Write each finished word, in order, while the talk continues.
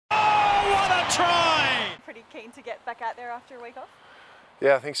try! Pretty keen to get back out there after a week off?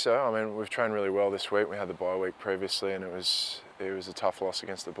 Yeah, I think so. I mean, we've trained really well this week. We had the bye week previously, and it was a tough loss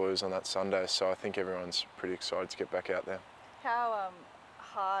against the Blues on that Sunday. So I think everyone's pretty excited to get back out there. How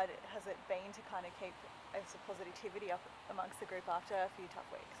hard has it been to kind of keep some positivity up amongst the group after a few tough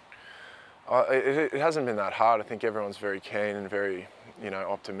weeks? It hasn't been that hard. I think everyone's very keen and very,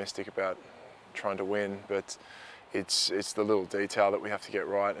 optimistic about trying to win. But it's the little detail that we have to get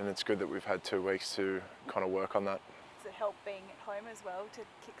right, and it's good that we've had 2 weeks to kind of work on that. Does it help being at home as well to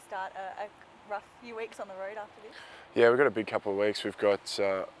kickstart a rough few weeks on the road after this? Yeah, we've got a big couple of weeks. We've got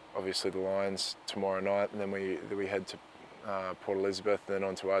obviously the Lions tomorrow night, and then we head to Port Elizabeth, and then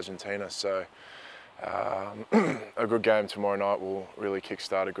on to Argentina. So a good game tomorrow night will really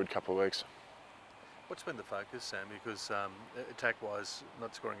kickstart a good couple of weeks. What's been the focus, Sam? Because attack-wise,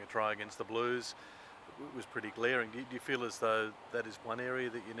 not scoring a try against the Blues was pretty glaring. Do you feel as though that is one area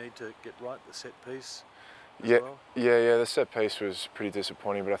that you need to get right, the set piece? Yeah, well? yeah. The set piece was pretty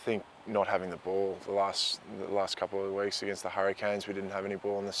disappointing, but I think not having the ball the last couple of weeks against the Hurricanes, we didn't have any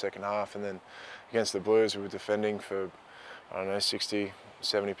ball in the second half, and then against the Blues, we were defending for 60,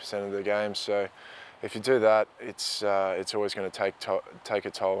 70% of the game. So if you do that, it's always going to take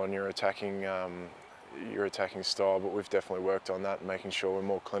a toll on your attacking style. But we've definitely worked on that, making sure we're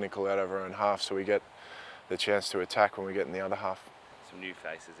more clinical out of our own half, so we get the chance to attack when we get in the other half. Some new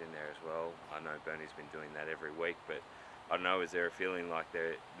faces in there as well. I know Bernie's been doing that every week, but I don't know, is there a feeling like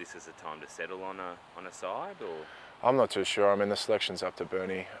this is a time to settle on a side, or? I'm not too sure. I mean, the selection's up to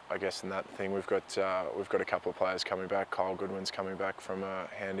Bernie, I guess, in that thing. We've got a couple of players coming back. Kyle Godwin's coming back from a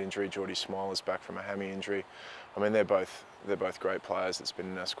hand injury. Geordie Smile is back from a hammy injury. I mean, they're both great players that's been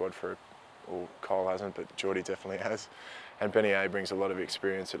in our squad for, well, Kyle hasn't, but Geordie definitely has. And Benny A brings a lot of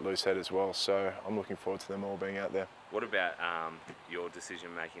experience at loose head as well, so I'm looking forward to them all being out there. What about your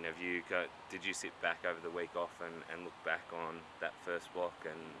decision making? Did you sit back over the week off and look back on that first block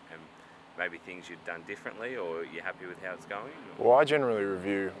and maybe things you'd done differently, or are you happy with how it's going? Well, I generally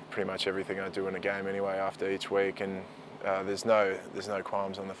review pretty much everything I do in a game anyway after each week, and there's no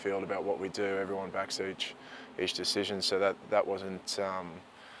qualms on the field about what we do. Everyone backs each decision, so that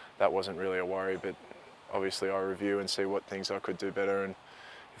wasn't really a worry. But obviously, I review and see what things I could do better, and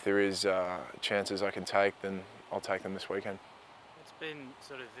if there is chances I can take, then I'll take them this weekend. What's been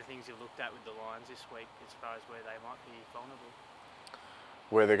sort of the things you looked at with the Lions this week as far as where they might be vulnerable?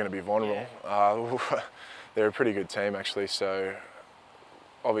 Where they're going to be vulnerable? Yeah. They're a pretty good team actually, so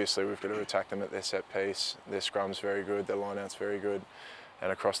obviously we've got to attack them at their set piece. Their scrum's very good, their line-out's very good,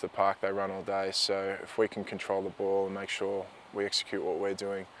 and across the park they run all day. So if we can control the ball and make sure we execute what we're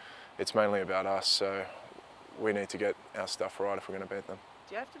doing, it's mainly about us, so we need to get our stuff right if we're going to beat them.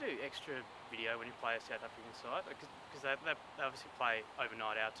 Do you have to do extra video when you play a South African side? Because they obviously play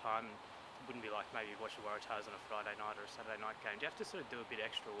overnight our time. It wouldn't be like maybe watch the Waratahs on a Friday night or a Saturday night game. Do you have to sort of do a bit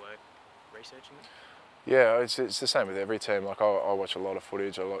extra work researching it? Yeah, it's the same with every team. Like I watch a lot of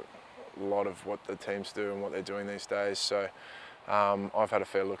footage, a lot of what the teams do and what they're doing these days. So I've had a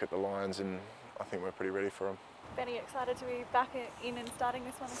fair look at the Lions, and I think we're pretty ready for them. Benny, excited to be back in and starting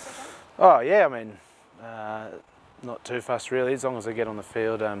this one in second? Oh yeah, I mean, not too fussed really, as long as I get on the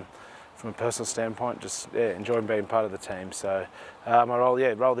field. From a personal standpoint, just enjoying being part of the team. So my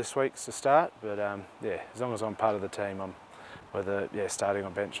role this week's to start, but as long as I'm part of the team, whether starting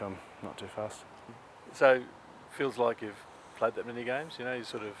or bench, I'm not too fussed. So feels like you've played that many games. You're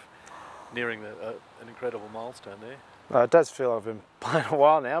sort of nearing an incredible milestone there. It does feel I've been playing a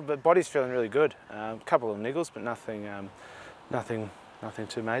while now, but body's feeling really good. A couple of niggles, but nothing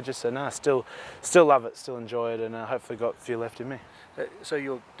too major. So no, still love it, still enjoy it, and hopefully got a few left in me. So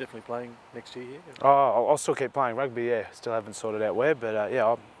you're definitely playing next year here? Oh, I'll still keep playing rugby. Yeah, still haven't sorted out where, but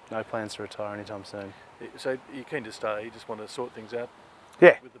no plans to retire anytime soon. So you're keen to stay? You just want to sort things out?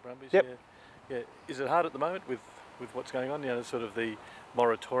 Yeah. With the Brumbies? Yep. Yeah. Is it hard at the moment with what's going on? Sort of the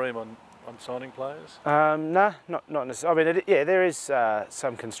moratorium on signing players? No, not necessarily. I mean, there is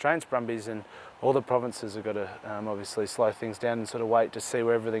some constraints. Brumbies and all the provinces have got to obviously slow things down and sort of wait to see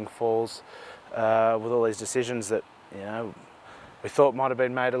where everything falls with all these decisions that we thought might have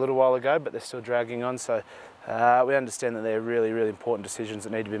been made a little while ago, but they're still dragging on. So we understand that they're really, really important decisions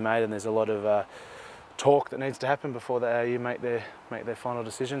that need to be made, and there's a lot of talk that needs to happen before the AU make their final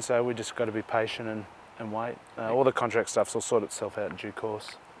decision. So we just got to be patient and wait. All the contract stuff will sort itself out in due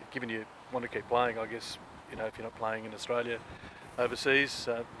course. Given you want to keep playing, I guess if you're not playing in Australia, overseas,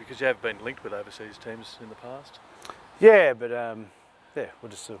 because you have been linked with overseas teams in the past. Yeah, but we're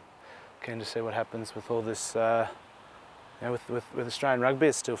just keen to see what happens with all this. With Australian rugby,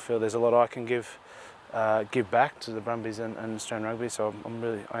 I still feel there's a lot I can give back to the Brumbies and Australian rugby. So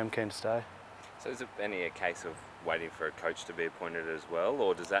I am keen to stay. So is it any a case of waiting for a coach to be appointed as well,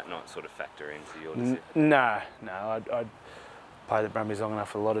 or does that not sort of factor into your decision? No. I'd played the Brumbies long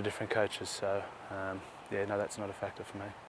enough with a lot of different coaches, so yeah, no, that's not a factor for me.